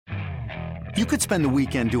You could spend the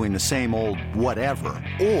weekend doing the same old whatever,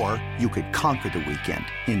 or you could conquer the weekend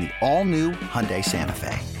in the all-new Hyundai Santa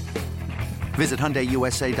Fe. Visit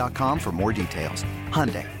HyundaiUSA.com for more details.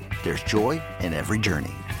 Hyundai, there's joy in every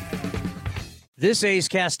journey. This A's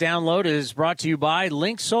Cast download is brought to you by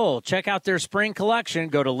Link Soul. Check out their spring collection.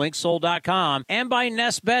 Go to linksoul.com. And by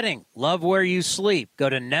Nest Bedding. Love where you sleep. Go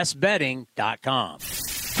to nestbedding.com.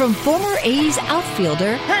 From former A's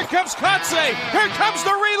outfielder, here comes Kotsay, here comes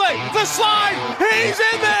the relay, the slide, he's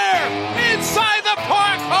in there, inside the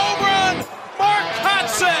park, home run, Mark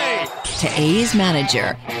Kotsay. To A's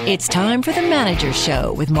manager, it's time for the Manager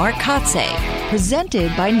Show with Mark Kotsay,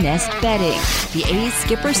 presented by Nest Bedding. The A's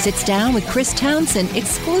skipper sits down with Chris Townsend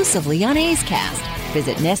exclusively on A's Cast.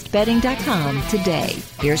 Visit nestbedding.com today.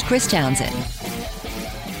 Here's Chris Townsend.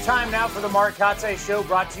 Time now for the Mark Kotsay Show,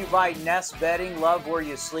 brought to you by Nest Bedding. Love where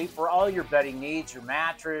you sleep. For all your bedding needs, your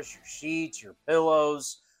mattress, your sheets, your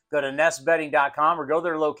pillows, go to nestbedding.com or go to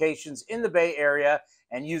their locations in the Bay Area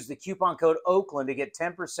and use the coupon code Oakland to get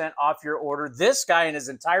 10% off your order. This guy and his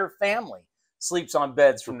entire family sleeps on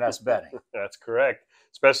beds from Nest Bedding. That's correct,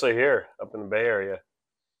 especially here up in the Bay Area.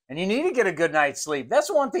 And you need to get a good night's sleep.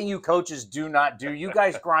 That's one thing you coaches do not do. You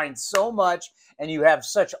guys grind so much and you have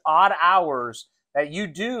such odd hours that you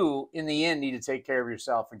do, in the end, need to take care of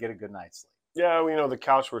yourself and get a good night's sleep. Yeah, the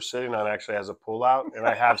couch we're sitting on actually has a pull-out, and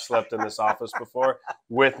I have slept in this office before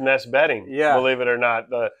with Nest Bedding. Yeah. Believe it or not,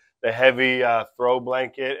 the heavy throw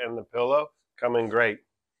blanket and the pillow come in great.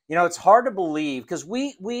 It's hard to believe because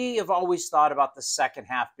we have always thought about the second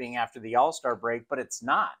half being after the All-Star break, but it's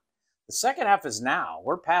not. The second half is now.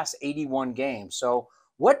 We're past 81 games. So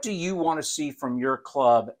what do you want to see from your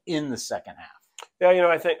club in the second half? Yeah,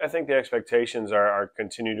 I think the expectations are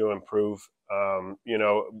continue to improve.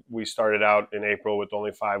 We started out in April with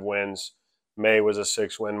only 5 wins. May was a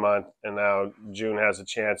 6-win month, and now June has a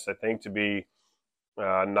chance, I think, to be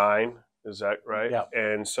 9. Is that right? Yeah.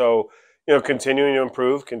 And so, continuing to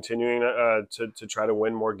improve, continuing to try to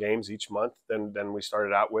win more games each month than we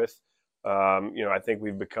started out with. I think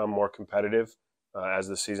we've become more competitive as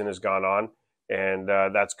the season has gone on, and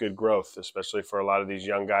that's good growth, especially for a lot of these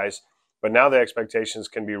young guys. But now the expectations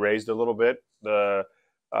can be raised a little bit. The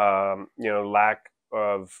lack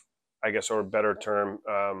of, I guess, or a better term,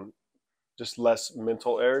 just less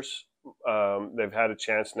mental errors. They've had a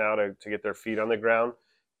chance now to get their feet on the ground,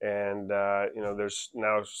 and there's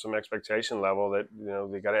now some expectation level that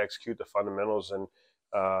they got to execute the fundamentals, and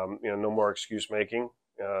no more excuse making.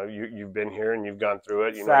 You've been here and you've gone through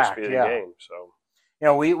it. You know the speed of the game, so.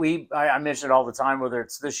 I mention it all the time, whether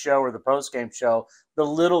it's this show or the post-game show, the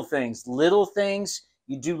little things,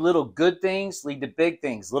 you do little good things lead to big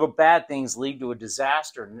things. Little bad things lead to a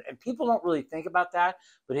disaster. And people don't really think about that,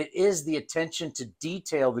 but it is the attention to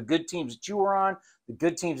detail. The good teams that you were on, the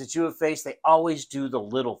good teams that you have faced, they always do the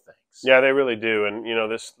little things. Yeah, they really do. And,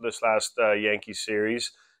 this last Yankee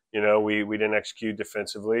series, we didn't execute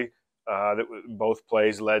defensively. Both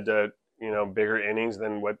plays led to, bigger innings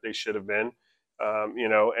than what they should have been.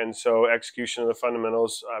 And so execution of the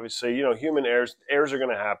fundamentals, obviously, human errors are going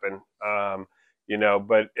to happen,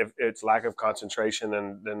 but if it's lack of concentration,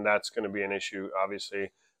 then that's going to be an issue,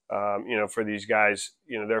 obviously, for these guys,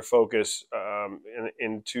 their focus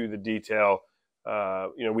into the detail,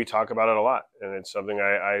 we talk about it a lot, and it's something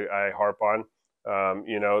I harp on,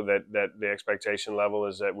 that the expectation level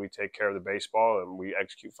is that we take care of the baseball and we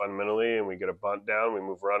execute fundamentally and we get a bunt down, we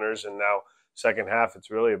move runners, and now second half, it's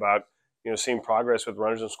really about seeing progress with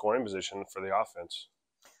runners in scoring position for the offense.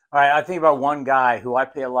 All right, I think about one guy who I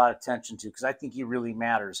pay a lot of attention to because I think he really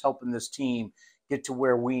matters, helping this team get to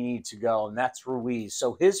where we need to go, and that's Ruiz.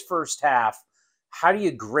 So his first half, how do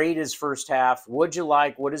you grade his first half? What'd you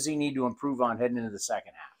like? What does he need to improve on heading into the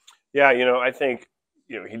second half? Yeah, I think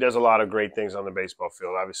he does a lot of great things on the baseball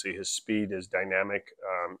field. Obviously, his speed is dynamic.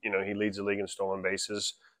 He leads the league in stolen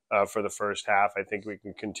bases for the first half. I think we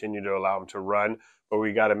can continue to allow him to run, but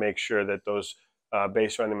we got to make sure that those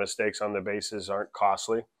base running mistakes on the bases aren't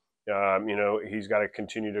costly. He's got to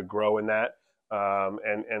continue to grow in that,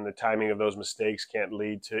 and the timing of those mistakes can't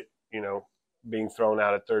lead to being thrown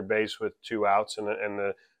out at third base with 2 outs and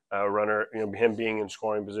the runner, him being in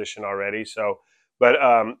scoring position already. So, but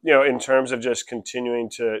in terms of just continuing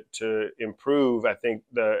to improve, I think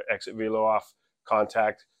the exit velo off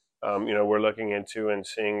contact, we're looking into and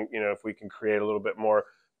seeing if we can create a little bit more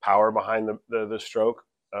power behind the stroke.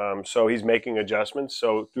 So he's making adjustments.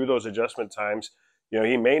 So through those adjustment times,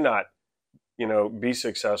 he may not, be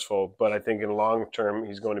successful, but I think in the long term,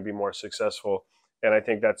 he's going to be more successful. And I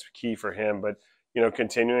think that's key for him. But,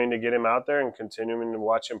 continuing to get him out there and continuing to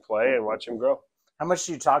watch him play and watch him grow. How much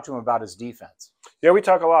do you talk to him about his defense? Yeah, we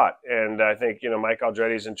talk a lot. And I think, Mike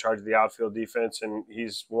Aldretti's in charge of the outfield defense, and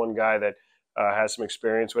he's one guy that has some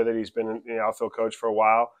experience with it. He's been an outfield coach for a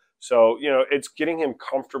while. So, it's getting him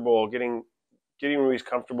comfortable, getting Ruiz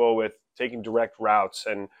comfortable with taking direct routes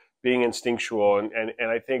and being instinctual. And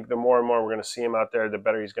I think the more and more we're going to see him out there, the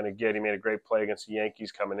better he's going to get. He made a great play against the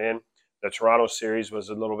Yankees coming in. The Toronto series was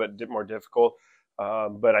a little bit more difficult.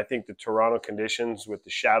 But I think the Toronto conditions with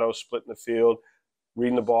the shadows split in the field,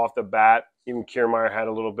 reading the ball off the bat, even Kiermaier had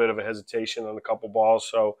a little bit of a hesitation on a couple balls.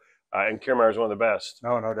 So, and Kiermaier is one of the best.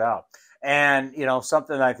 No doubt. And,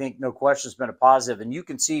 something I think no question has been a positive. And you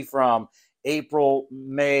can see from April,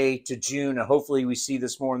 May to June, and hopefully we see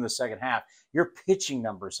this more in the second half, your pitching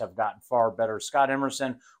numbers have gotten far better. Scott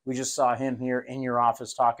Emerson, we just saw him here in your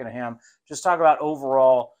office talking to him. Just talk about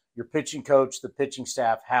overall your pitching coach, the pitching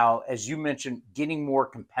staff, how, as you mentioned, getting more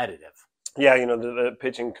competitive. Yeah, the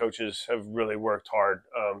pitching coaches have really worked hard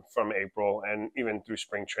from April and even through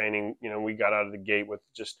spring training. We got out of the gate with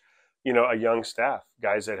just, a young staff,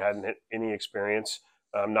 guys that hadn't had any experience.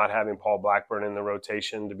 Not having Paul Blackburn in the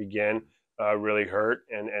rotation to begin really hurt,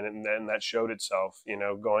 and that showed itself.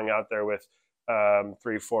 Going out there with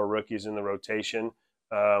 3-4 rookies in the rotation,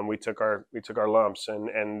 we took our lumps,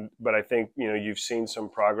 but I think you've seen some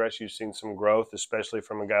progress, you've seen some growth, especially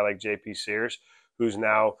from a guy like JP Sears, who's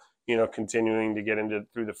now continuing to get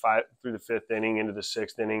through the fifth inning, into the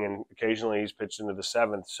sixth inning, and occasionally he's pitched into the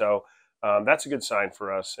seventh. So that's a good sign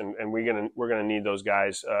for us, and we're gonna need those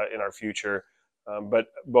guys in our future. But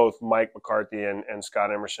both Mike McCarthy and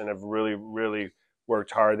Scott Emerson have really, really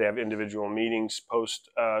worked hard. They have individual meetings post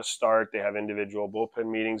start. They have individual bullpen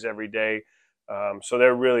meetings every day. So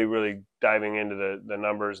they're really, really diving into the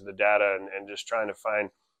numbers, the data, and just trying to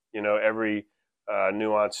find, every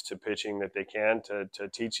nuance to pitching that they can to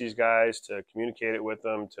teach these guys, to communicate it with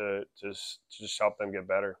them, to just help them get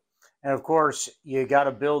better. And of course, you got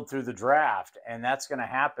to build through the draft, and that's going to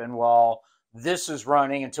happen while this is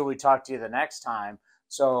running until we talk to you the next time.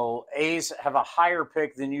 So A's have a higher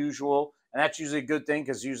pick than usual, and that's usually a good thing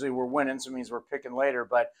because usually we're winning, so it means we're picking later.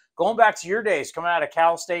 But going back to your days, coming out of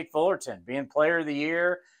Cal State Fullerton, being Player of the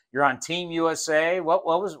Year, you're on Team USA. What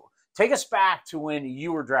was? Take us back to when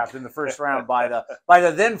you were drafted in the first round by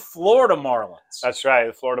the then Florida Marlins. That's right,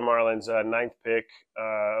 the Florida Marlins, ninth pick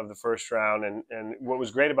of the first round. And what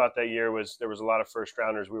was great about that year was there was a lot of first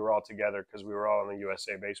rounders. We were all together because we were all on the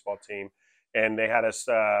USA baseball team. And they had us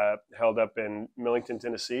held up in Millington,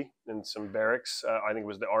 Tennessee, in some barracks. I think it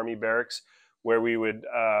was the Army barracks, where we would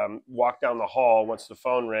walk down the hall once the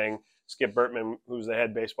phone rang. Skip Bertman, who's the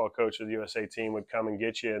head baseball coach of the USA team, would come and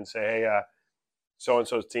get you and say, hey,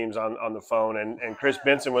 so-and-so's team's on the phone. And Chris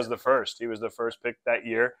Benson was the first. He was the first pick that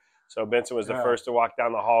year. So Benson was the first to walk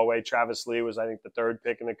down the hallway. Travis Lee was, I think, the third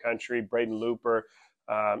pick in the country. Braden Looper.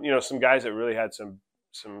 Some guys that really had some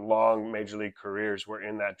long major league careers were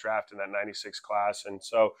in that draft, in that 96 class. And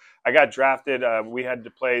so I got drafted. We had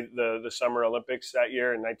to play the Summer Olympics that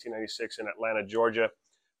year in 1996 in Atlanta, Georgia.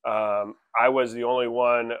 I was the only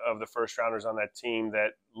one of the first rounders on that team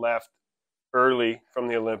that left early from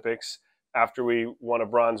the Olympics. After we won a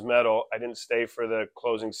bronze medal, I didn't stay for the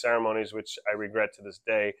closing ceremonies, which I regret to this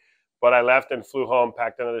day. But I left and flew home,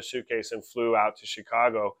 packed another suitcase, and flew out to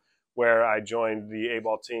Chicago, where I joined the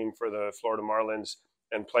A-ball team for the Florida Marlins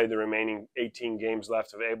and played the remaining 18 games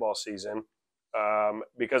left of A-ball season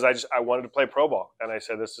because I wanted to play pro ball. And I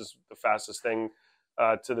said, this is the fastest thing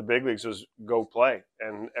to the big leagues, was go play.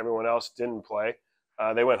 And everyone else didn't play.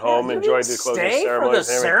 They went home, enjoyed the closing ceremonies.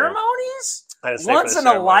 For the ceremonies? Once in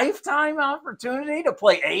a lifetime opportunity to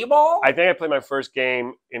play A-ball? I think I played my first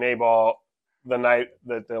game in A-ball the night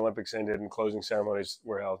that the Olympics ended and closing ceremonies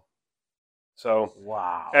were held. So,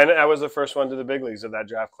 wow. And I was the first one to the big leagues of that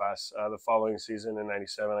draft class. The following season in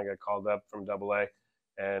 97, I got called up from AA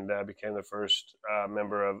and became the first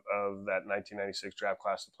member of that 1996 draft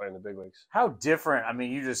class to play in the big leagues. How different. I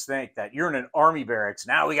mean, you just think that you're in an Army barracks.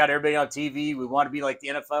 Now we got everybody on TV. We want to be like the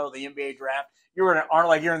NFL, the NBA draft. You're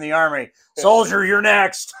in the Army. Soldier, you're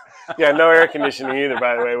next. Yeah, no air conditioning either,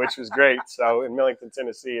 by the way, which was great. So in Millington,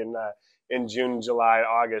 Tennessee in June, July,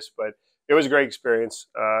 August. But it was a great experience.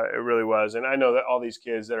 It really was. And I know that all these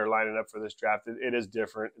kids that are lining up for this draft, it is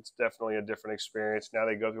different. It's definitely a different experience. Now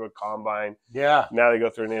they go through a combine. Yeah. Now they go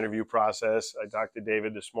through an interview process. I talked to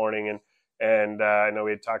David this morning, and I know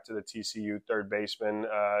we had talked to the TCU third baseman.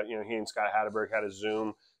 He and Scott Hatterberg had a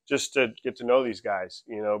Zoom just to get to know these guys,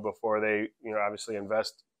 before they, obviously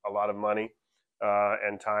invest a lot of money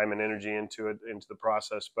and time and energy into the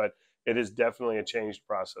process. But it is definitely a changed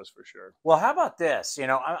process for sure. Well, how about this?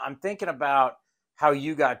 I'm thinking about how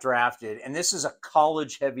you got drafted, and this is a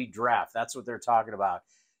college-heavy draft. That's what they're talking about.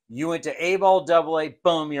 You went to A-ball, double-A,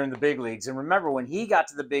 boom, you're in the big leagues. And remember, when he got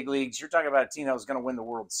to the big leagues, you're talking about a team that was going to win the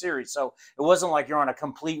World Series. So it wasn't like you're on a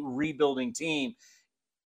complete rebuilding team.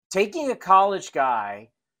 Taking a college guy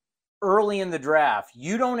early in the draft,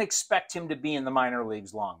 you don't expect him to be in the minor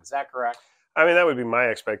leagues long. Is that correct? I mean, that would be my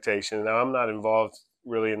expectation. Now, I'm not involved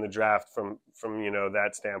really in the draft from that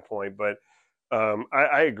standpoint, but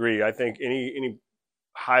I agree. I think any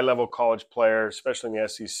high-level college player, especially in the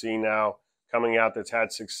SEC now, coming out that's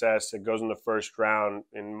had success, that goes in the first round,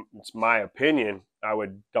 and it's my opinion, I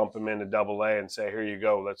would dump him into double-A and say, here you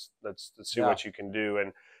go, let's see what you can do.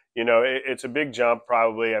 And, it's a big jump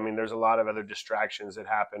probably. I mean, there's a lot of other distractions that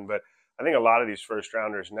happen, but I think a lot of these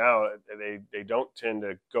first-rounders now, they don't tend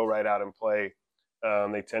to go right out and play.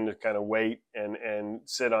 They tend to kind of wait and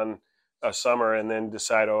sit on a summer and then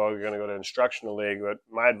decide, we're going to go to instructional league. But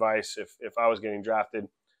my advice, if I was getting drafted,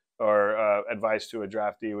 or advice to a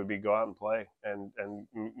draftee, would be go out and play. And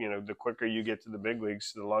the quicker you get to the big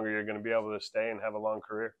leagues, the longer you're going to be able to stay and have a long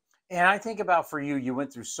career. And I think about for you, you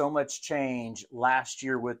went through so much change last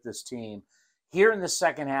year with this team. Here in the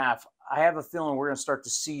second half, I have a feeling we're going to start to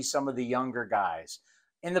see some of the younger guys.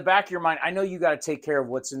 In the back of your mind, I know you got to take care of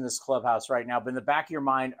what's in this clubhouse right now, but in the back of your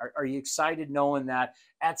mind, are you excited knowing that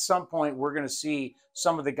at some point we're going to see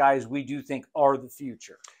some of the guys we do think are the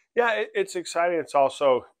future? Yeah, it's exciting. It's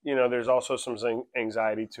also, there's also some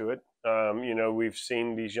anxiety to it. We've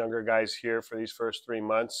seen these younger guys here for these first 3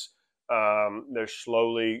 months. They're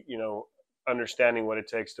slowly, understanding what it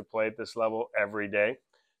takes to play at this level every day.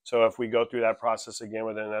 So if we go through that process again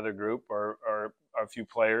with another group or a few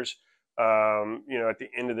players, at the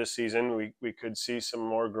end of this season, we could see some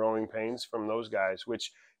more growing pains from those guys,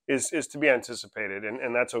 which is to be anticipated,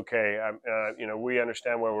 and that's okay. We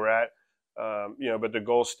understand where we're at. But the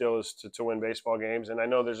goal still is to win baseball games. And I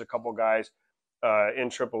know there's a couple guys in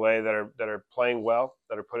AAA that are playing well,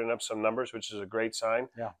 that are putting up some numbers, which is a great sign.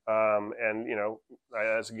 Yeah.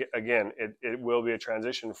 It will be a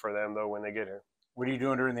transition for them though when they get here. What are you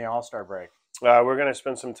doing during the All-Star break? We're going to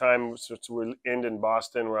spend some time. So we're in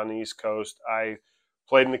Boston. We're on the East Coast. I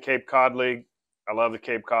played in the Cape Cod League. I love the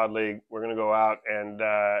Cape Cod League. We're going to go out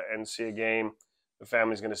and see a game. The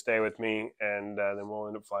family's going to stay with me, and then we'll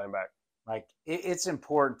end up flying back. Like, it's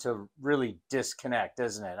important to really disconnect,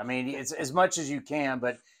 isn't it? I mean, it's as much as you can,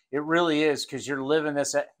 but it really is, because you're living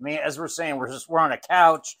this. I mean, as we're saying, we're on a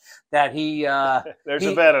couch that there's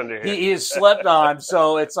a bed under here. He has slept on.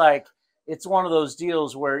 So it's like, it's one of those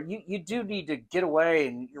deals where you do need to get away,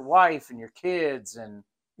 and your wife and your kids. And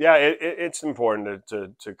yeah, it's important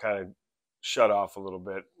to kind of shut off a little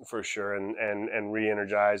bit for sure, and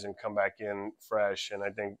re-energize and come back in fresh. And I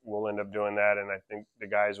think we'll end up doing that, and I think the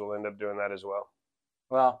guys will end up doing that as well.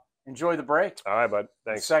 Well, enjoy the break. All right, bud.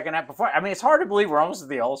 Thanks. Second half before. I mean, it's hard to believe we're almost at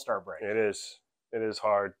the All-Star break. It is. It is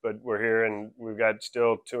hard, but we're here, and we've got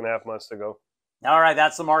still 2.5 months to go. All right,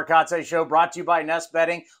 that's the Mark Kotsay Show, brought to you by Nest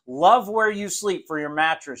Bedding. Love where you sleep for your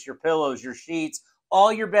mattress, your pillows, your sheets,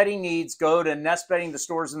 all your bedding needs. Go to Nest Bedding, the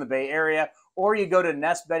stores in the Bay Area, or you go to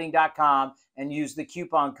nestbedding.com and use the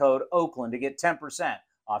coupon code Oakland to get 10%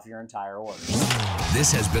 off your entire order.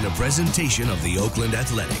 This has been a presentation of the Oakland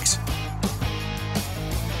Athletics.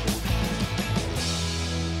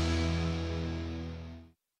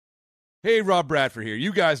 Hey, Rob Bradford here.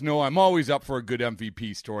 You guys know I'm always up for a good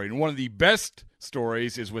MVP story, and one of the best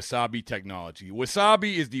stories is Wasabi Technology.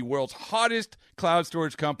 Wasabi is the world's hottest cloud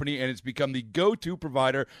storage company, and it's become the go-to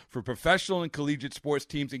provider for professional and collegiate sports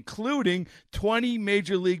teams, including 20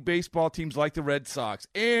 Major League Baseball teams like the Red Sox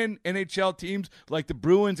and NHL teams like the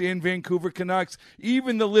Bruins and Vancouver Canucks.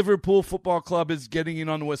 Even the Liverpool Football Club is getting in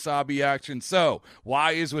on the Wasabi action. So,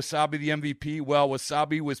 why is Wasabi the MVP? Well,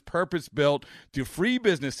 Wasabi was purpose-built to free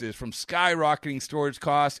businesses from skyrocketing storage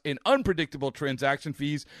costs and unpredictable transaction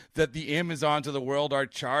fees that the Amazons of the world are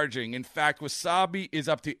charging. In fact, Wasabi is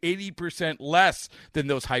up to 80% less than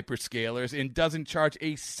those hyperscalers and doesn't charge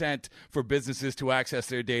a cent for businesses to access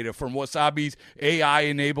their data. From Wasabi's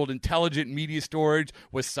AI-enabled intelligent media storage,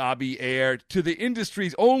 Wasabi Air, to the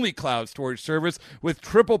industry's only cloud storage service with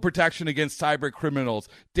triple protection against cyber criminals,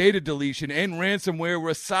 data deletion, and ransomware,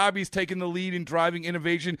 Wasabi's taken the lead in driving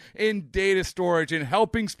innovation in data storage and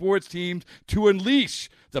helping sports teams to unleash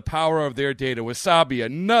the power of their data. Wasabi,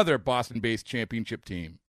 another Boston-based championship team.